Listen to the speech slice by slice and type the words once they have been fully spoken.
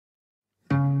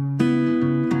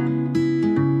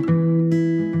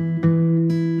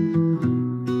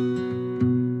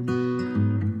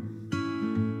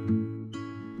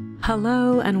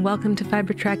Hello and welcome to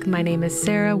Fiber Trek. My name is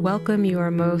Sarah. Welcome. You are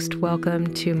most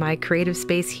welcome to my creative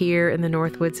space here in the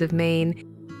Northwoods of Maine.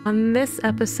 On this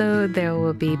episode, there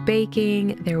will be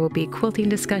baking, there will be quilting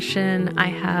discussion. I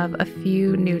have a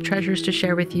few new treasures to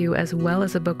share with you as well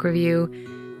as a book review,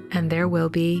 and there will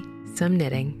be some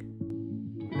knitting.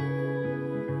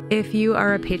 If you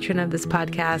are a patron of this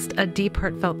podcast, a deep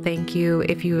heartfelt thank you.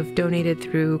 If you have donated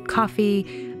through Ko-fi,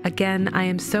 again, I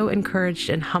am so encouraged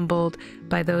and humbled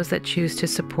by those that choose to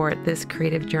support this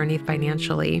creative journey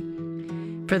financially.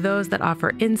 For those that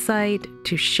offer insight,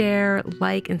 to share,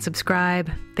 like, and subscribe,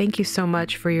 thank you so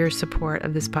much for your support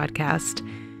of this podcast.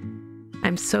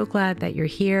 I'm so glad that you're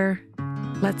here.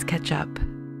 Let's catch up.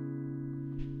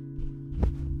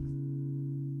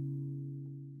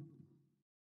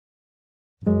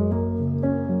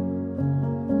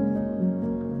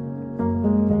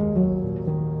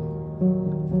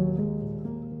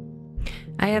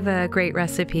 I have a great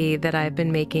recipe that I've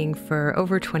been making for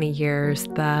over 20 years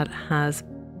that has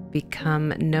become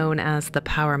known as the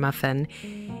Power Muffin.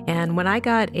 And when I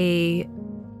got a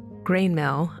grain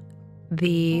mill,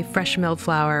 the fresh milled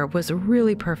flour was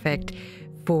really perfect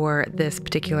for this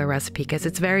particular recipe because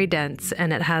it's very dense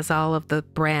and it has all of the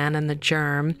bran and the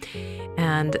germ.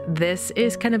 And this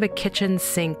is kind of a kitchen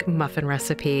sink muffin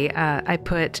recipe. I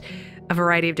put a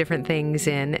variety of different things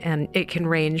in, and it can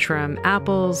range from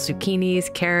apples,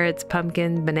 zucchinis, carrots,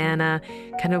 pumpkin, banana,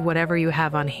 kind of whatever you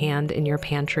have on hand in your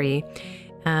pantry.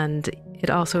 And it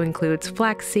also includes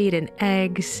flaxseed and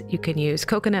eggs. You can use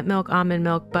coconut milk, almond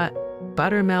milk,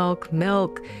 buttermilk,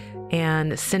 milk,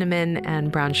 and cinnamon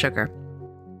and brown sugar.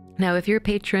 Now, if you're a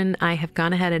patron, I have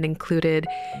gone ahead and included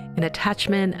an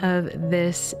attachment of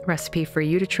this recipe for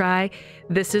you to try.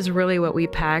 This is really what we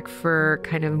pack for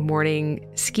kind of morning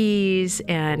skis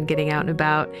and getting out and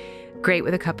about. Great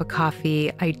with a cup of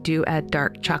coffee. I do add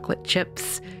dark chocolate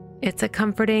chips. It's a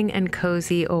comforting and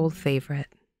cozy old favorite.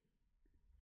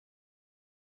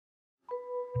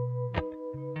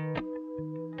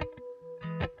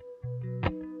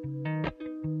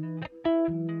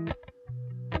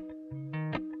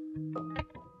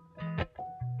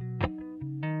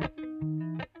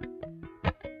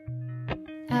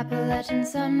 Appalachian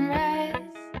sunrise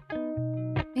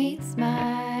meets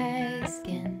my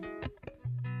skin.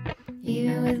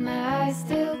 Even with my eyes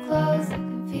still closed, I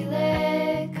can feel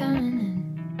it coming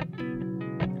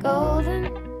in.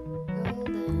 Golden,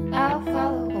 golden, I'll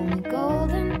follow only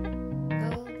golden,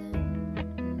 golden,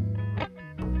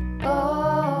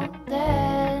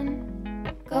 golden,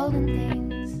 golden things.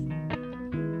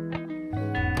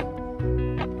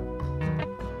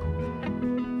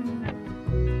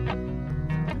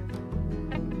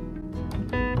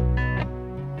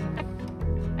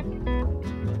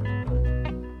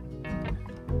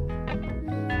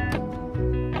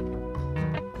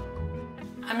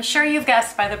 I'm sure you've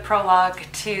guessed by the prologue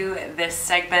to this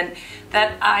segment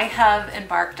that I have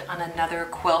embarked on another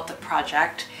quilt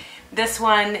project. This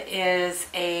one is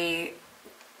a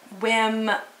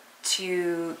whim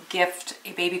to gift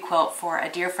a baby quilt for a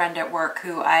dear friend at work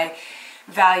who I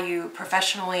value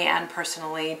professionally and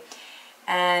personally.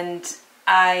 And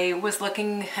I was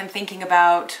looking and thinking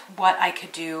about what I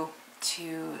could do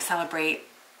to celebrate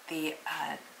the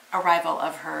arrival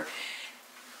of her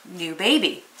new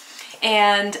baby.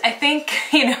 And I think,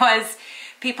 as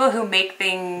people who make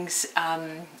things,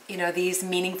 these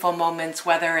meaningful moments,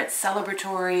 whether it's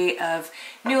celebratory of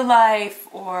new life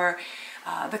or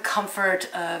the comfort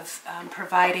of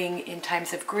providing in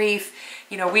times of grief,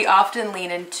 we often lean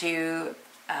into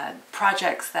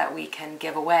projects that we can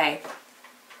give away.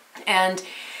 And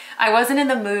I wasn't in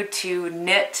the mood to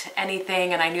knit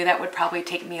anything, and I knew that would probably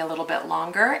take me a little bit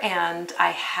longer. And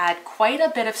I had quite a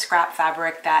bit of scrap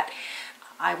fabric that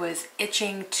I was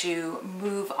itching to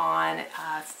move on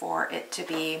for it to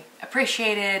be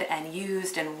appreciated and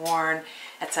used and worn,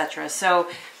 etc. So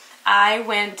I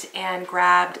went and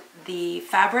grabbed the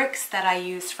fabrics that I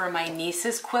used for my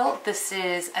niece's quilt. This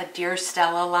is a Dear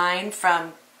Stella line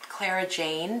from Clara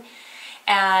Jane.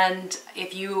 And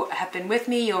if you have been with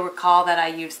me, you'll recall that I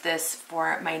used this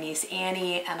for my niece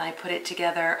Annie, and I put it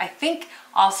together, I think,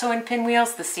 also in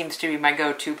pinwheels. This seems to be my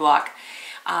go-to block.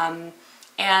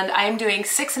 And I am doing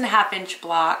 6.5 inch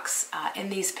blocks in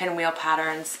these pinwheel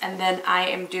patterns. And then I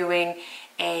am doing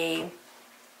a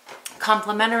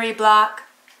complementary block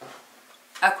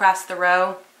across the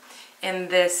row in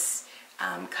this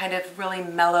kind of really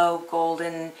mellow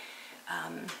golden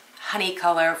honey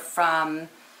color from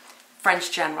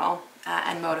French General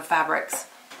and Moda Fabrics.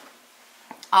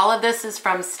 All of this is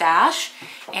from Stash,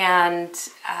 and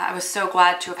I was so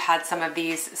glad to have had some of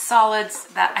these solids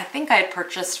that I think I had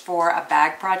purchased for a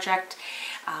bag project.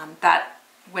 that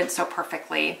went so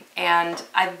perfectly. And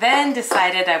I then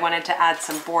decided I wanted to add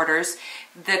some borders.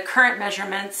 The current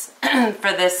measurements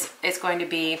for this is going to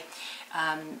be,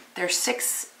 they're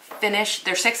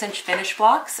 6-inch finish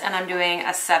blocks, and I'm doing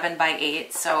a 7 by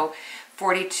 8, so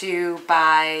 42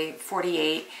 by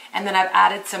 48. And then I've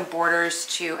added some borders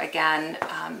to, again,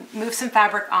 move some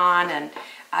fabric on and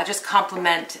just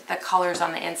complement the colors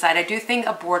on the inside. I do think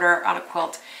a border on a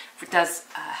quilt does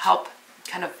help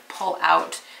kind of pull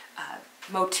out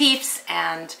motifs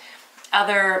and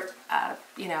other,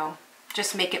 you know,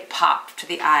 just make it pop to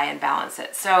the eye and balance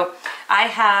it. So I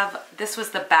have, this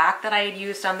was the back that I had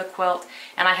used on the quilt,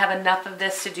 and I have enough of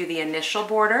this to do the initial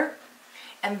border.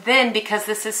 And then, because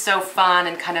this is so fun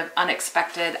and kind of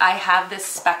unexpected, I have this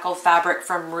speckled fabric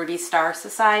from Ruby Star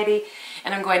Society,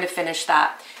 and I'm going to finish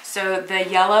that. So the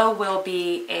yellow will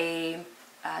be a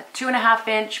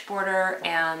 2.5-inch border,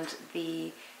 and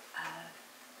the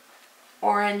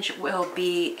orange will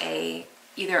be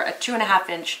either a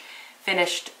 2.5-inch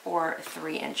finished or a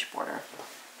 3-inch border.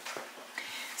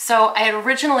 So I had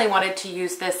originally wanted to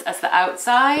use this as the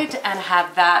outside and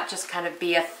have that just kind of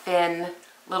be a thin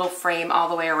little frame all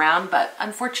the way around, but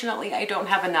unfortunately I don't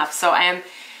have enough. So I am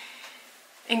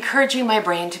encouraging my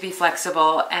brain to be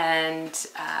flexible and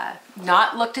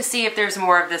not look to see if there's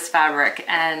more of this fabric,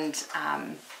 and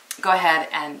go ahead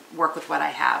and work with what I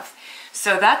have.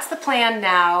 So that's the plan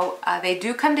now. They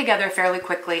do come together fairly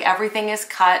quickly. Everything is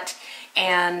cut,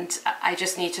 and I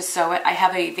just need to sew it. I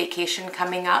have a vacation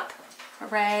coming up,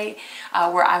 hooray,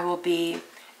 where I will be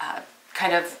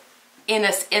kind of in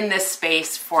this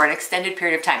space for an extended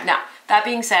period of time. Now, that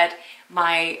being said,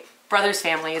 my brother's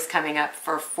family is coming up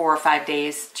for 4 or 5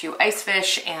 days to ice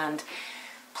fish and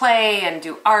play and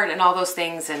do art and all those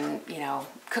things, and, you know,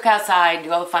 cook outside,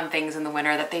 do all the fun things in the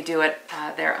winter that they do at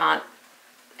their aunt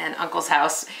and uncle's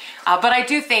house. But I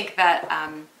do think that,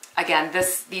 again,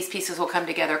 these pieces will come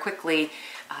together quickly,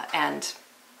 and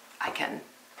I can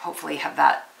hopefully have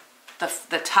that,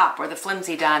 the top or the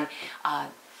flimsy done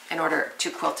in order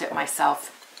to quilt it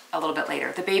myself a little bit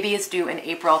later. The baby is due in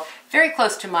April, very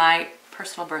close to my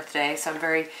personal birthday, so I'm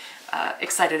very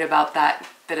excited about that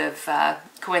bit of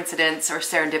coincidence or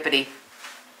serendipity.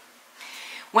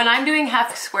 When I'm doing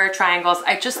half square triangles,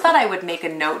 I just thought I would make a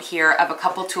note here of a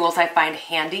couple tools I find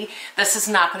handy. This is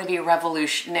not going to be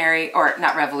revolutionary, or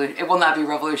not revolution. It will not be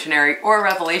revolutionary or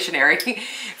revelationary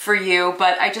for you,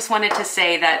 but I just wanted to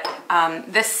say that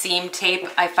this seam tape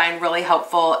I find really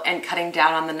helpful in cutting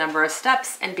down on the number of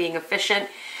steps and being efficient,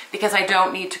 because I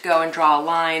don't need to go and draw a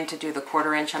line to do the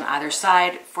 1/4 inch on either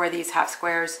side for these half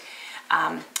squares.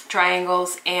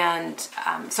 Triangles, and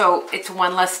so it's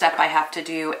one less step I have to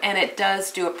do, and it does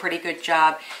do a pretty good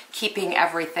job keeping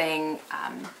everything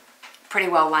pretty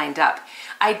well lined up.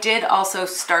 I did also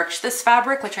starch this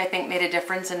fabric, which I think made a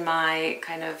difference in my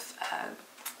kind of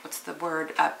what's the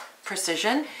word,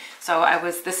 precision. So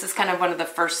this is kind of one of the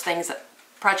first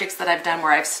projects that I've done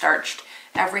where I've starched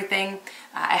everything.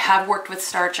 I have worked with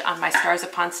starch on my Stars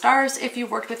Upon Stars, if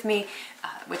you've worked with me,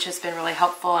 which has been really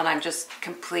helpful, and I'm just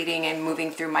completing and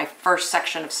moving through my first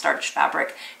section of starched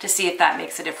fabric to see if that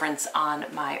makes a difference on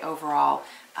my overall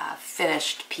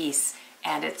finished piece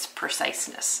and its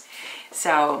preciseness.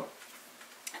 So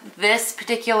this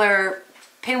particular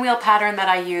pinwheel pattern that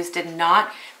I used did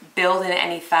not build in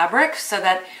any fabric, so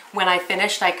that when I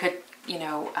finished I could, you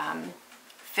know,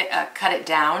 cut it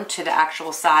down to the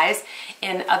actual size.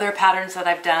 In other patterns that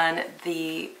I've done,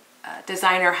 the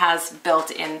designer has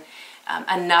built in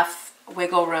enough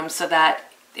wiggle room so that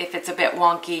if it's a bit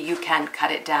wonky, you can cut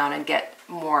it down and get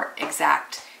more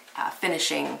exact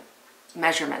finishing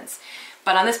measurements.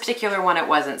 But on this particular one, it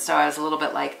wasn't, so I was a little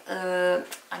bit like,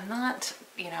 I'm not,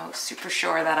 you know, super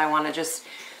sure that I want to just,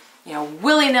 you know,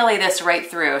 willy-nilly this right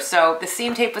through. So the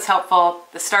seam tape was helpful,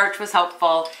 the starch was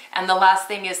helpful, and the last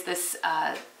thing is this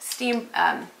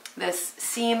this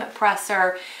seam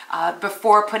presser.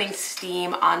 Before putting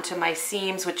steam onto my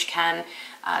seams, which can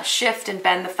shift and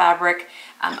bend the fabric,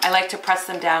 I like to press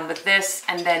them down with this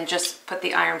and then just put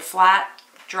the iron flat,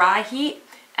 dry heat,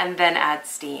 and then add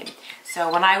steam. So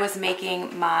when I was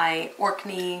making my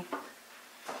Orkney,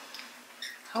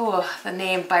 the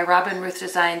name by Robin Ruth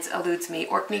Designs eludes me,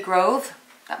 Orkney Grove,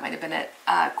 that might have been it,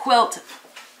 quilt,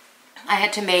 I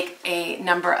had to make a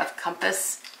number of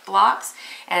compass blocks,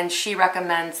 and she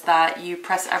recommends that you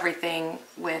press everything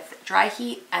with dry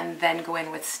heat and then go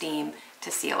in with steam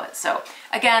to seal it. So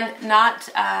again, not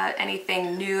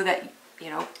anything new that, you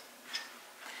know,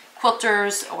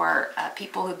 quilters or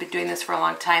people who've been doing this for a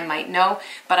long time might know,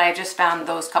 but I just found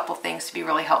those couple things to be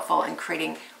really helpful in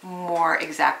creating more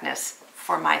exactness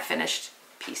for my finished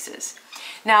pieces.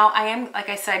 Now I am, like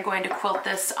I said, going to quilt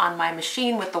this on my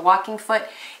machine with the walking foot,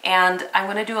 and I'm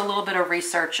going to do a little bit of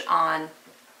research on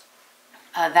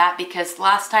that, because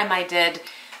last time I did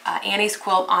Annie's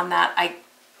quilt on that, I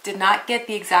did not get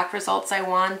the exact results I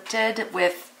wanted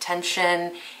with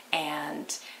tension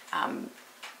and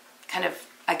kind of,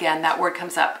 again, that word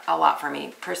comes up a lot for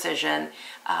me, precision.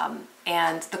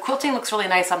 And the quilting looks really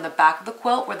nice on the back of the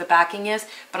quilt where the backing is,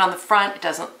 but on the front it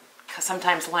doesn't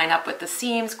sometimes line up with the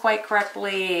seams quite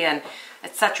correctly, and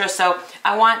etc. So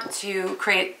I want to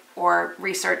create or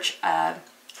research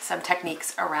some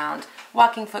techniques around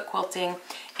walking foot quilting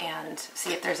and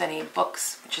see if there's any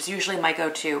books, which is usually my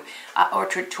go-to, or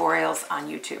tutorials on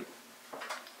YouTube.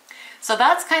 So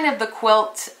that's kind of the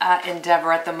quilt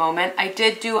endeavor at the moment. I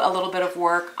did do a little bit of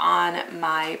work on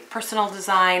my personal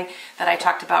design that I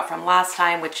talked about from last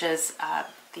time, which is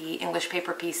the English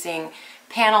paper piecing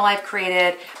panel I've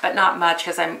created, but not much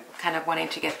because I'm kind of wanting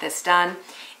to get this done.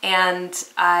 And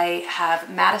I have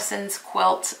Madison's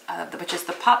quilt, which is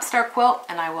the Pop Star quilt,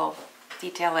 and I will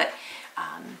detail it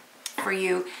for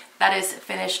you. That is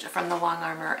finished from the long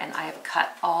armor, and I have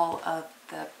cut all of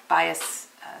the bias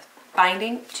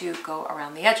binding to go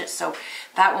around the edges. So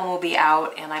that one will be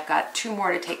out, and I've got 2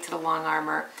 more to take to the long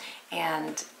armor,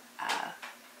 and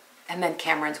then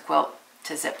Cameron's quilt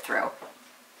to zip through,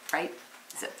 right?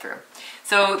 Zip through.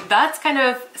 So that's kind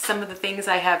of some of the things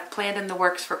I have planned in the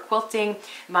works for quilting.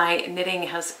 My knitting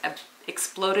has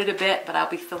exploded a bit, but I'll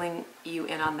be filling you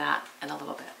in on that in a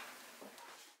little bit.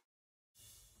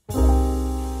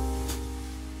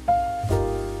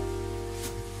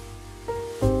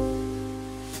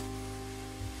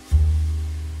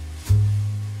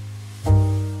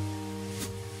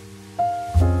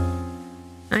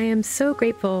 I am so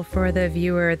grateful for the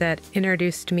viewer that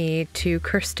introduced me to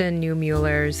Kirsten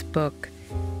Neumuller's book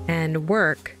and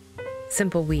work,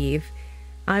 Simple Weave.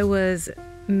 I was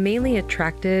mainly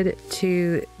attracted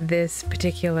to this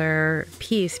particular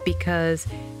piece because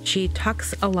she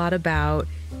talks a lot about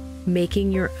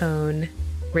making your own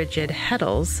rigid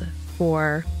heddles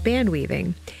for band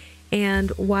weaving.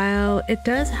 And while it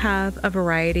does have a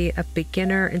variety of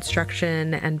beginner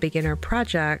instruction and beginner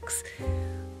projects,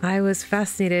 I was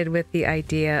fascinated with the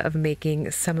idea of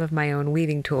making some of my own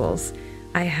weaving tools.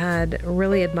 I had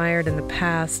really admired in the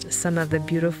past some of the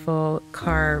beautiful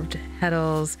carved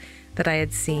heddles that I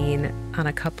had seen on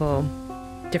a couple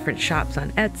different shops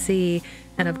on Etsy,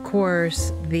 and of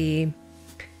course the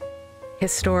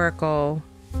historical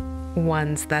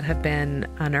ones that have been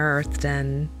unearthed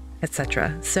and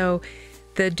etc. So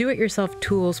the do-it-yourself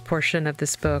tools portion of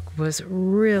this book was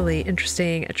really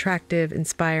interesting, attractive,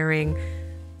 inspiring,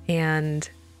 and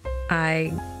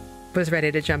I was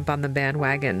ready to jump on the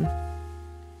bandwagon.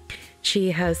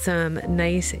 She has some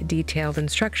nice detailed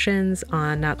instructions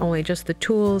on not only just the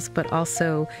tools, but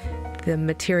also the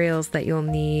materials that you'll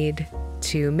need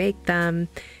to make them,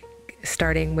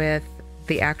 starting with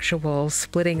the actual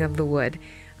splitting of the wood.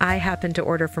 I happened to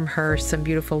order from her some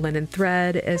beautiful linen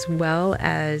thread as well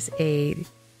as a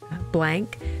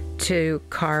blank to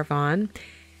carve on.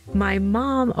 My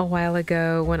mom, a while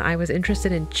ago, when I was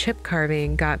interested in chip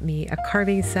carving, got me a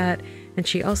carving set, and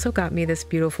she also got me this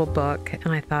beautiful book, and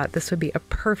I thought this would be a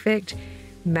perfect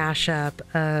mashup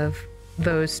of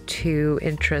those two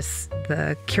interests,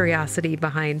 the curiosity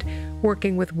behind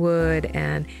working with wood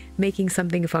and making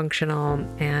something functional,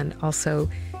 and also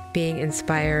being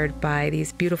inspired by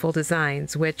these beautiful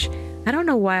designs, which I don't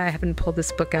know why I haven't pulled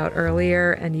this book out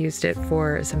earlier and used it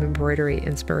for some embroidery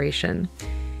inspiration.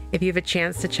 If you have a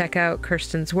chance to check out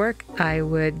Kirsten's work, I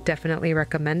would definitely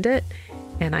recommend it,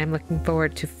 and I'm looking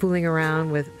forward to fooling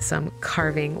around with some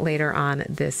carving later on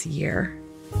this year.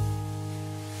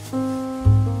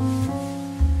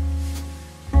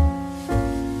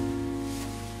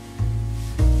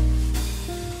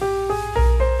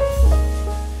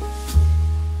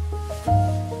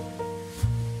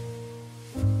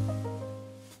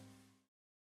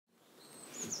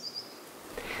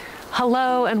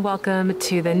 Hello and welcome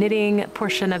to the knitting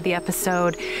portion of the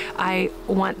episode. I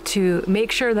want to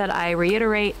make sure that I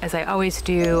reiterate, as I always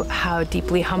do, how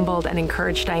deeply humbled and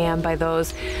encouraged I am by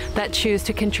those that choose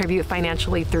to contribute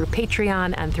financially through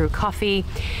Patreon and through Ko-fi.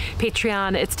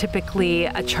 Patreon, it's typically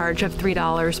a charge of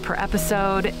 $3 per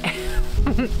episode.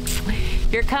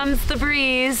 Here comes the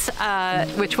breeze,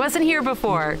 which wasn't here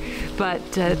before, but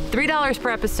 $3 per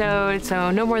episode,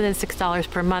 so no more than $6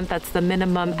 per month. That's the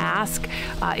minimum ask.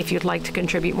 If you'd like to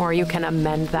contribute more, you can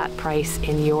amend that price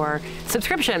in your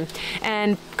subscription.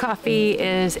 And Ko-fi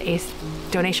is a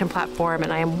donation platform,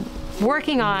 and I am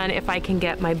working on if I can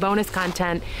get my bonus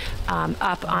content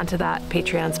up onto that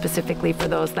Patreon specifically for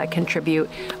those that contribute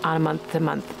on a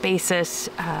month-to-month basis.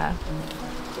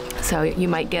 So you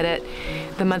might get it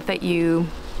the month that you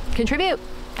contribute.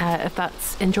 If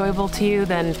that's enjoyable to you,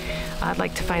 then I'd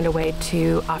like to find a way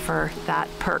to offer that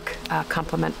perk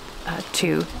compliment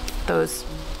to those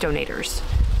donators.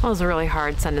 That was a really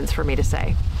hard sentence for me to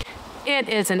say. It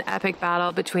is an epic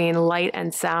battle between light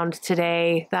and sound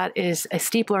today. That is a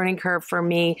steep learning curve for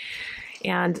me,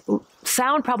 and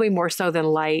sound probably more so than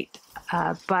light.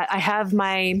 But I have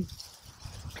my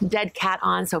dead cat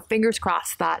on, so fingers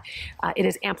crossed that it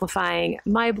is amplifying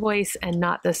my voice and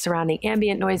not the surrounding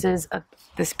ambient noises of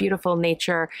this beautiful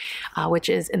nature, which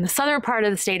is in the southern part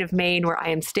of the state of Maine, where I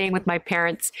am staying with my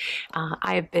parents.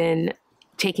 I have been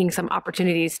taking some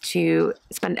opportunities to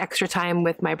spend extra time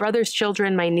with my brother's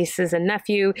children, my nieces and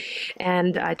nephew,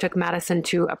 and I took Madison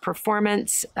to a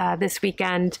performance this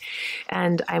weekend,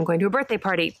 and I'm going to a birthday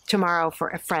party tomorrow for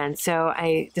a friend. So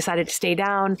I decided to stay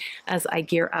down as I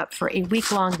gear up for a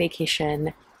week-long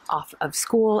vacation off of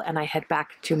school, and I head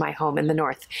back to my home in the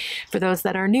north. For those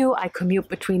that are new, I commute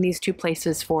between these two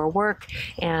places for work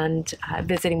and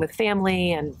visiting with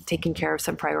family and taking care of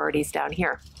some priorities down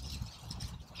here.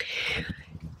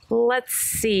 Let's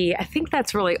see. I think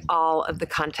that's really all of the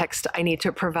context I need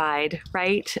to provide,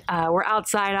 right? We're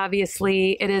outside,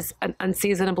 obviously. It is an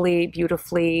unseasonably,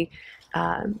 beautifully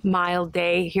mild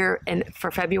day here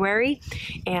for February.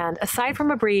 And aside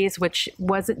from a breeze, which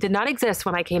did not exist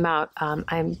when I came out,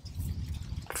 I'm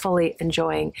fully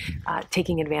enjoying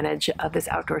taking advantage of this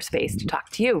outdoor space to talk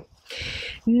to you.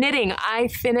 Knitting. I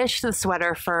finished the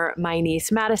sweater for my niece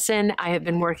Madison. I have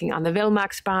been working on the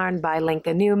Wilmaxbarn by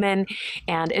Lenka Newman,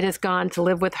 and it has gone to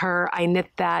live with her. I knit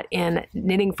that in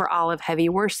Knitting for Olive heavy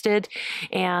worsted,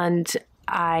 and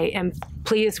I am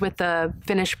pleased with the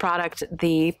finished product.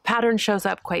 The pattern shows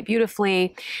up quite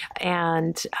beautifully,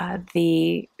 and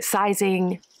the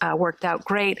sizing worked out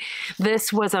great.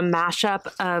 This was a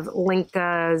mashup of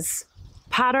Lenka's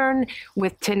pattern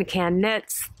with Tin Can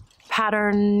Knits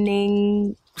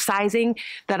patterning sizing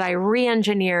that I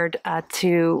re-engineered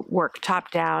to work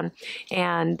top down.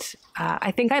 And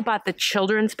I think I bought the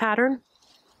children's pattern.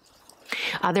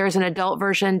 There's an adult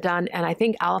version done in, I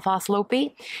think, Alphas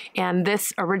Lopi, and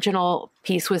this original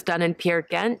piece was done in Peer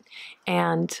Gynt,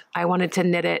 and I wanted to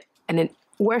knit it in an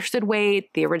worsted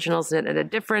weight. The original's knit at a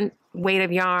different weight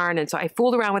of yarn, and so I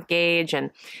fooled around with gauge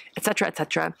and et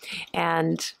cetera,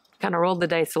 and kind of rolled the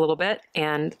dice a little bit,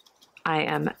 and I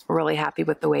am really happy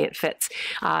with the way it fits.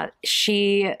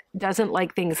 She doesn't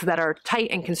like things that are tight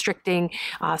and constricting,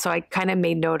 so I kind of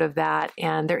made note of that,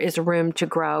 and there is room to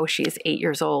grow. She is 8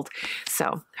 years old.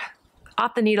 So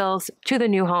off the needles to the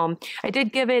new home. I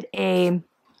did give it a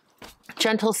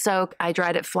gentle soak. I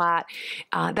dried it flat.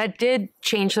 That did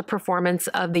change the performance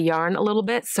of the yarn a little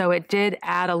bit, so it did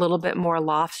add a little bit more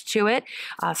loft to it.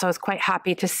 So I was quite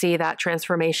happy to see that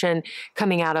transformation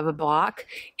coming out of a block.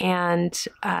 And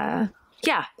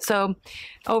yeah, so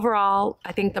overall,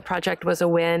 I think the project was a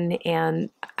win. And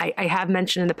I have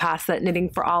mentioned in the past that Knitting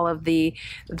for Olive, the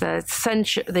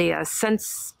sensory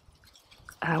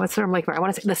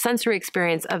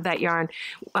experience of that yarn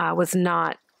was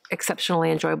not exceptionally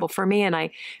enjoyable for me, and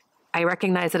I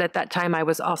recognize that at that time I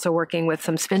was also working with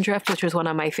some Spindrift, which was one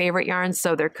of my favorite yarns,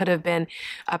 so there could have been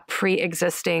a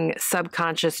pre-existing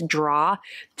subconscious draw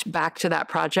back to that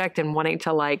project and wanting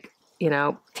to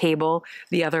table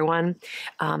the other one.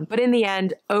 But in the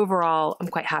end, overall, I'm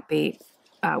quite happy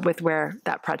with where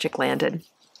that project landed.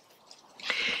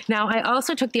 Now, I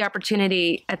also took the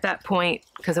opportunity at that point,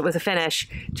 because it was a finish,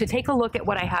 to take a look at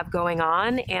what I have going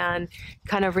on and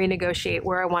kind of renegotiate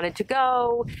where I wanted to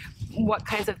go, what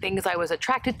kinds of things I was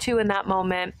attracted to in that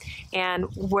moment, and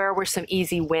where were some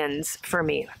easy wins for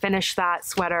me. I finished that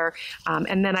sweater,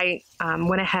 and then I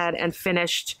went ahead and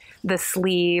finished the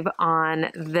sleeve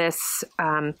on this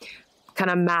kind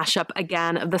of mashup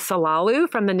again of the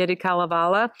Salalu from the Knitted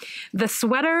Kalevala. The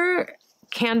sweater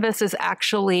canvas is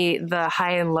actually the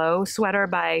High and Low sweater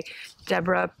by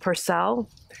Deborah Purcell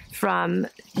from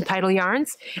Tidal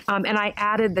Yarns. And I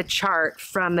added the chart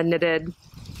from the Knitted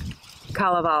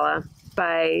Kalevala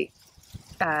by,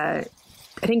 I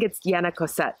think it's Yana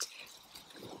Cosette.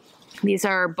 These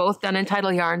are both done in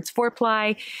Tidal Yarns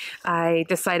 4-ply. I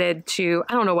decided to,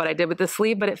 I don't know what I did with the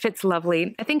sleeve, but it fits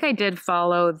lovely. I think I did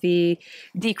follow the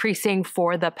decreasing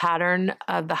for the pattern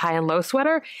of the High and Low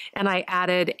sweater, and I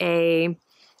added a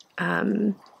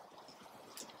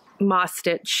moss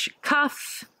stitch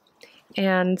cuff,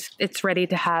 and it's ready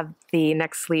to have the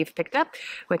next sleeve picked up,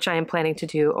 which I am planning to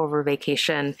do over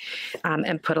vacation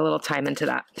and put a little time into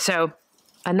that. So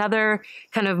another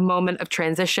kind of moment of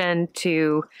transition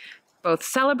to both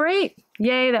celebrate,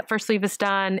 yay, that first sleeve is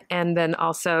done, and then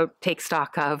also take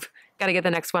stock of, got to get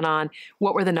the next one on.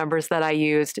 What were the numbers that I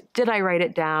used? Did I write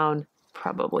it down?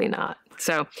 Probably not.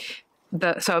 So I'm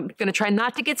going to try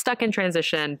not to get stuck in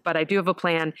transition, but I do have a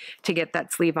plan to get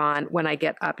that sleeve on when I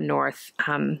get up north,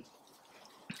 and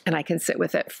I can sit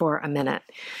with it for a minute.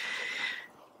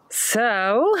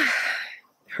 So,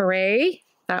 hooray,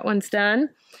 that one's done.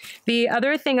 The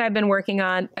other thing I've been working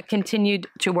on, continued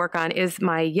to work on, is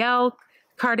my Yell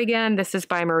cardigan. This is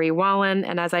by Marie Wallen,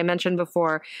 and as I mentioned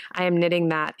before, I am knitting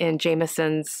that in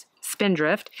Jamison's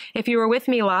Spindrift. If you were with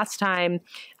me last time,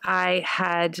 I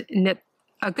had knit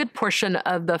a good portion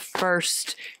of the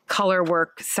first color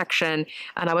work section,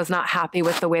 and I was not happy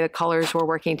with the way the colors were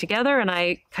working together, and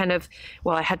I kind of,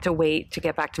 well, I had to wait to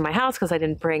get back to my house because I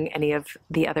didn't bring any of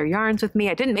the other yarns with me.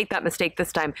 I didn't make that mistake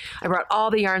this time. I brought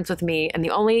all the yarns with me, and the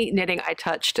only knitting I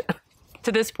touched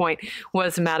to this point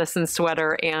was Madison's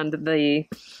sweater and the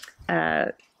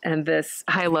and this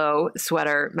high-low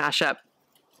sweater mashup.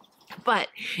 But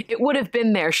it would have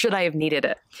been there should I have needed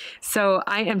it. So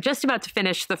I am just about to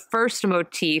finish the first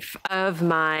motif of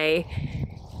my,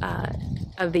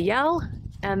 of the Yell.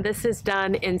 And this is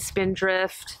done in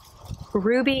Spindrift,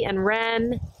 Ruby and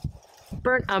Wren,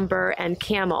 Burnt Umber, and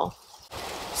Camel.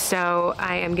 So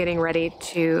I am getting ready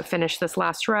to finish this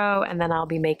last row, and then I'll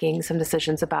be making some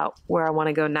decisions about where I want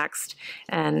to go next,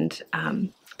 and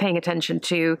paying attention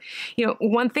to,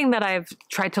 one thing that I've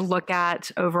tried to look at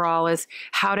overall is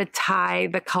how to tie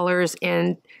the colors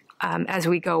in as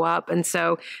we go up. And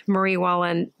so Marie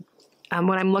Wallen,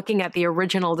 when I'm looking at the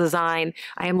original design,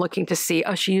 I am looking to see,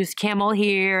 oh, she used camel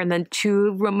here, and then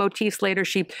 2 motifs later,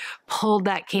 she pulled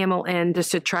that camel in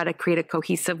just to try to create a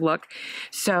cohesive look.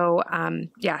 So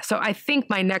yeah, so I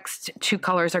think my next 2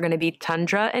 colors are going to be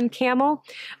Tundra and Camel,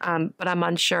 but I'm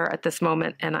unsure at this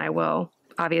moment, and I will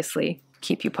obviously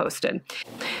keep you posted.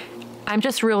 I'm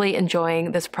just really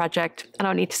enjoying this project. I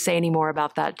don't need to say any more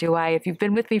about that, do I? If you've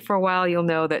been with me for a while, you'll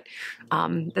know that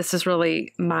this is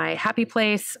really my happy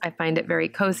place. I find it very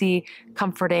cozy,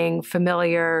 comforting,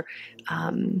 familiar,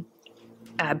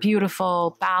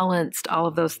 beautiful, balanced, all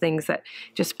of those things that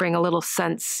just bring a little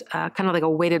sense, kind of like a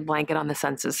weighted blanket on the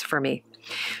senses for me.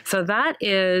 So that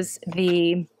is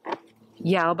the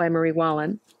Yell by Marie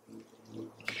Wallen.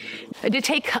 I did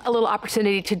take a little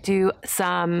opportunity to do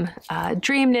some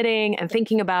dream knitting and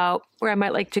thinking about where I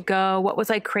might like to go. What was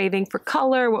I craving for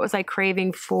color? What was I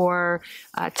craving for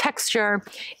texture?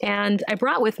 And I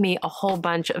brought with me a whole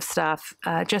bunch of stuff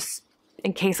just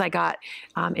in case I got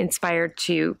inspired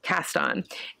to cast on.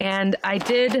 And I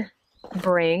did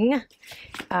bring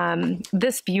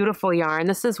this beautiful yarn.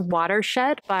 This is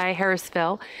Watershed by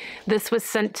Harrisville. This was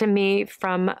sent to me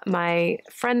from my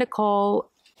friend Nicole,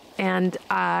 and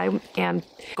I am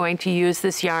going to use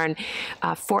this yarn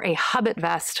for a Hubbit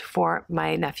vest for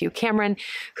my nephew Cameron,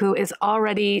 who is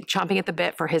already chomping at the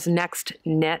bit for his next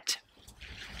knit.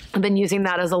 I've been using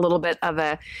that as a little bit of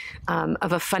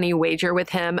a funny wager with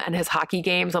him and his hockey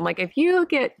games. I'm like, if you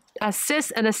get an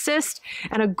assist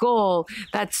and a goal,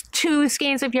 that's 2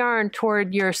 skeins of yarn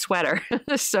toward your sweater.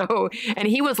 So, and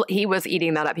he was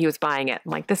eating that up. He was buying it.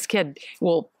 I'm like, this kid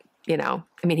will,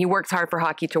 he works hard for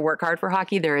hockey to work hard for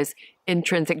hockey. There is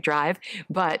intrinsic drive,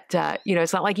 but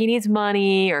it's not like he needs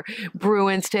money or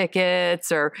Bruins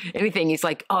tickets or anything. He's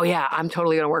like, oh yeah, I'm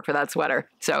totally going to work for that sweater.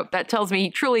 So that tells me he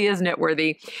truly is knit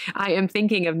worthy. I am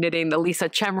thinking of knitting the Lisa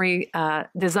Chemry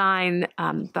design,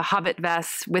 the Hobbit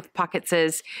vest with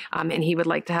pocketses, and he would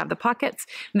like to have the pockets.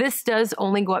 This does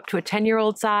only go up to a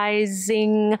 10-year-old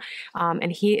sizing,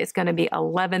 and he is going to be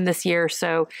 11 this year.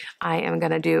 So I am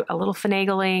going to do a little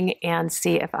finagling and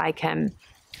see if I can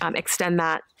extend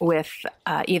that with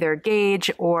either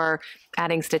gauge or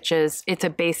adding stitches. It's a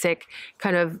basic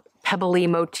kind of pebbly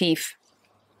motif.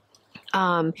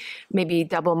 Maybe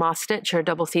double moss stitch or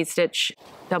double seed stitch,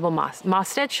 double moss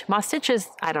stitch. Moss stitch is,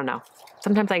 I don't know.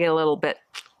 Sometimes I get a little bit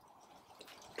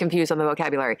confused on the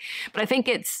vocabulary, but I think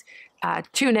it's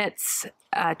 2 knits,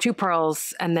 2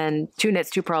 purls, and then 2 knits,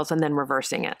 2 purls, and then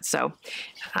reversing it. So,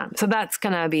 so that's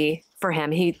gonna be for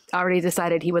him. He already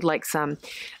decided he would like some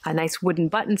nice wooden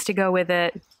buttons to go with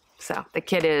it. So the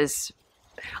kid is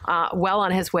well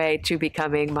on his way to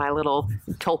becoming my little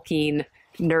Tolkien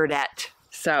nerdette.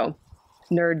 So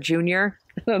nerd junior,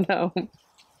 I don't know.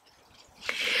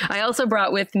 I also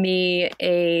brought with me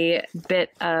a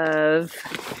bit of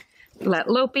Let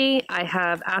Lopi. I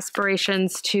have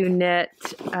aspirations to knit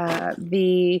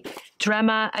the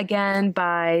Drema again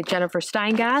by Jennifer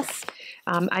Steingass.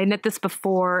 I knit this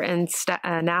before in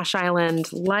Nash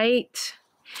Island Light,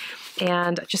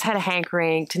 And I just had a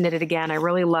hankering to knit it again. I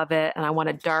really love it. And I want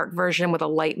a dark version with a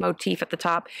light motif at the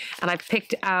top. And I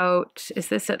picked out, is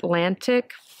this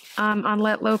Atlantic on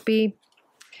Let Lopi?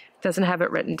 Doesn't have it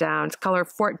written down. It's color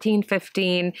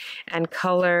 1415 and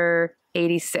color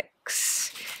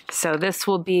 86. So this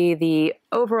will be the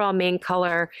overall main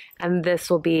color, and this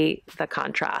will be the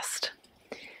contrast.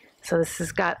 So this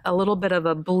has got a little bit of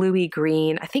a bluey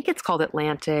green. I think it's called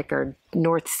Atlantic or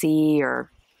North Sea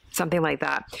or something like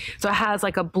that. So it has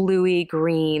like a bluey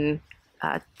green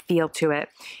feel to it.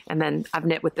 And then I've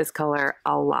knit with this color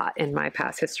a lot in my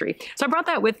past history. So I brought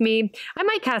that with me. I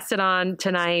might cast it on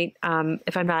tonight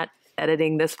if I'm not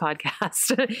editing this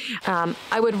podcast.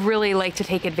 I would really like to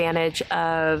take advantage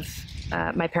of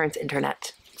my parents'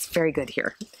 internet. It's very good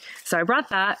here. So I brought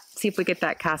that, see if we get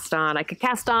that cast on. I could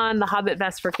cast on the Hobbit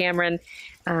vest for Cameron.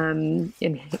 And,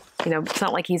 you know, it's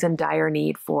not like he's in dire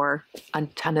need for a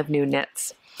ton of new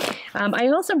knits. I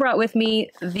also brought with me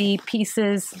the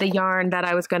pieces, the yarn that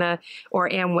I was going to, or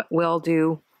will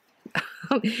do,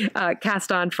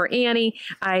 cast on for Annie.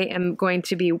 I am going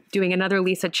to be doing another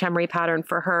Lisa Chemery pattern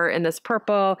for her in this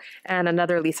purple and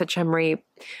another Lisa Chemery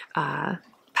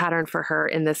pattern for her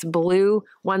in this blue.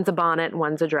 One's a bonnet,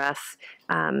 one's a dress.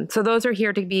 So those are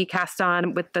here to be cast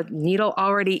on with the needle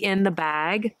already in the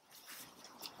bag.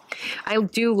 I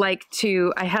do like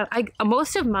to,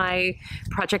 most of my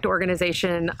project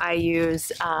organization, I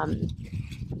use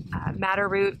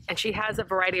Matterroot, and she has a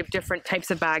variety of different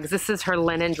types of bags. This is her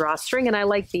linen drawstring, and I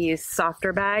like these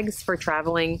softer bags for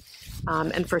traveling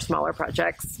and for smaller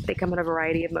projects. They come in a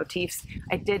variety of motifs.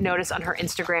 I did notice on her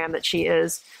Instagram that she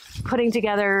is putting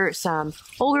together some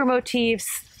older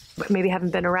motifs, but maybe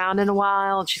haven't been around in a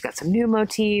while. She's got some new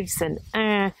motifs, and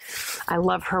I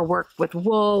love her work with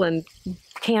wool and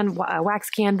wax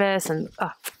canvas, and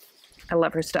I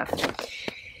love her stuff.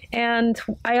 And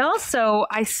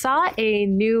I saw a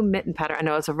new mitten pattern. I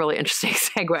know it's a really interesting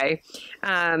segue.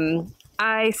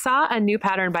 I saw a new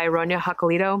pattern by Ronya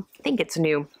Hakalito. I think it's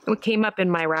new. It came up in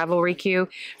my Ravelry queue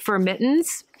for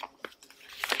mittens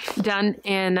done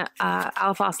in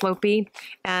Alphos Lopi.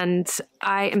 And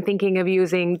I am thinking of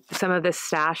using some of this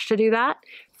stash to do that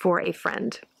for a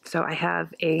friend. So I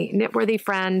have a knitworthy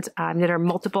friend, knitter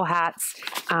multiple hats,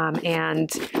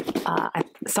 and I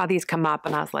saw these come up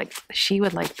and I was like, she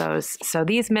would like those. So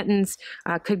these mittens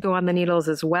could go on the needles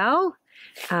as well.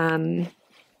 And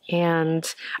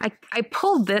I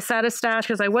pulled this out of stash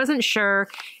because I wasn't sure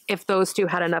if those two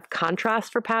had enough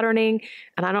contrast for patterning.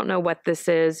 And I don't know what this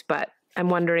is, but I'm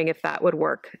wondering if that would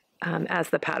work as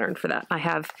the pattern for that. I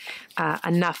have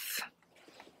enough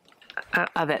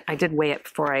of it. I did weigh it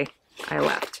before I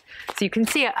left. So you can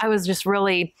see I was just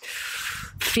really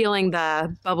feeling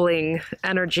the bubbling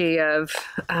energy of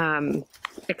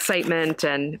excitement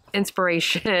and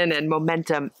inspiration and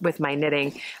momentum with my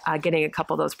knitting, getting a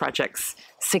couple of those projects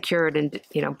secured and,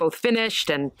 you know, both finished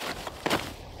and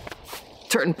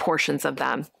certain portions of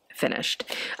them finished.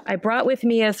 I brought with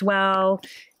me as well,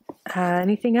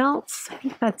 anything else? I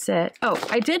think that's it. Oh,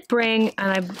 I did bring,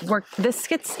 and I've worked, this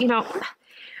gets, you know,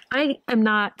 I'm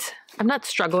not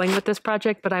struggling with this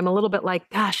project, but I'm a little bit like,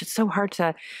 gosh, it's so hard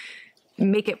to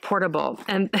make it portable.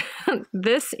 And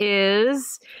this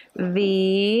is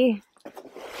the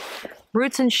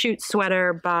Roots and Shoots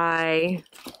sweater by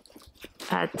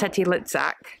Teti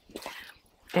Litzak.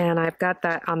 And I've got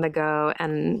that on the go.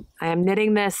 And I am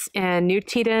knitting this in New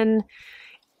Teton,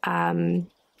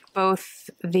 both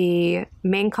the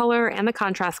main color and the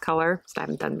contrast color. So I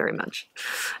haven't done very much.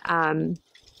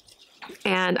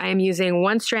 And I am using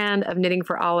one strand of Knitting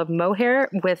for Olive mohair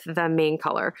with the main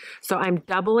color. So I'm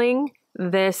doubling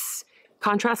this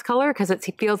contrast color because it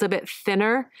feels a bit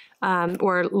thinner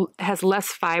or has less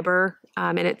fiber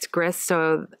in its grist,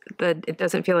 so it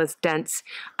doesn't feel as dense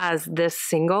as this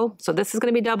single. So this is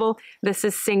going to be double. This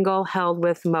is single held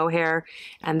with mohair,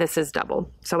 and this is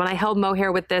double. So when I held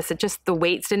mohair with this, the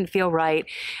weights didn't feel right,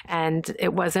 and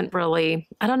it wasn't really,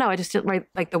 I don't know, I just didn't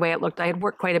like the way it looked. I had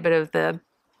worked quite a bit of the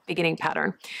beginning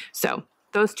pattern. So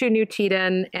those two New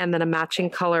Teton and then a matching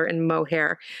color in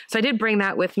mohair. So I did bring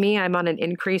that with me. I'm on an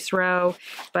increase row,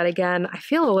 but again, I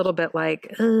feel a little bit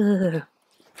like, ugh.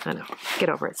 I know, get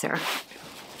over it, Sarah.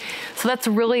 So that's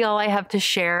really all I have to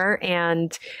share.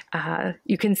 And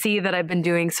you can see that I've been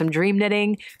doing some dream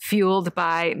knitting fueled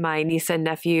by my niece and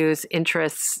nephew's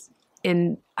interests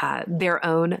in their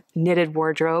own knitted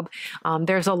wardrobe.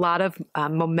 There's a lot of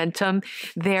momentum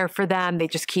there for them. They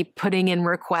just keep putting in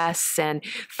requests and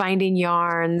finding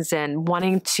yarns and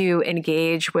wanting to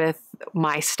engage with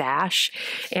my stash.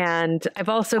 And I've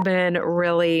also been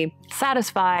really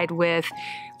satisfied with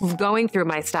going through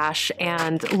my stash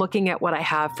and looking at what I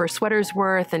have for sweaters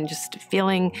worth and just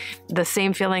feeling the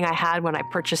same feeling I had when I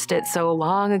purchased it so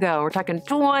long ago. We're talking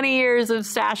 20 years of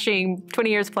stashing, 20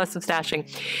 years plus of stashing,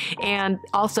 and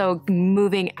also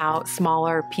moving out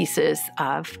smaller pieces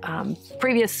of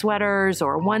previous sweaters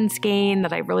or one skein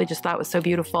that I really just thought was so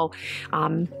beautiful.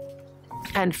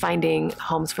 And finding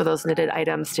homes for those knitted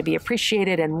items to be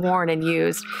appreciated and worn and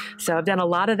used. So I've done a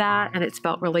lot of that, and it's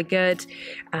felt really good.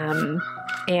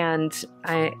 And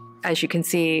I, as you can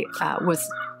see, was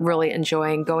really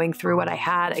enjoying going through what I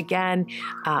had again,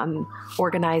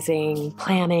 organizing,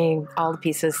 planning, all the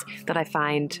pieces that I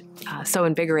find so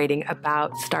invigorating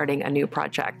about starting a new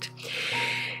project.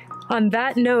 On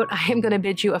that note, I am going to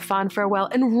bid you a fond farewell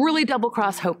and really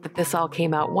double-cross hope that this all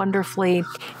came out wonderfully.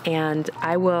 And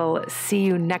I will see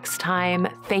you next time.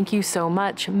 Thank you so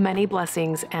much. Many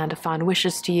blessings and fond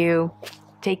wishes to you.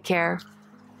 Take care.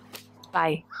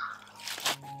 Bye.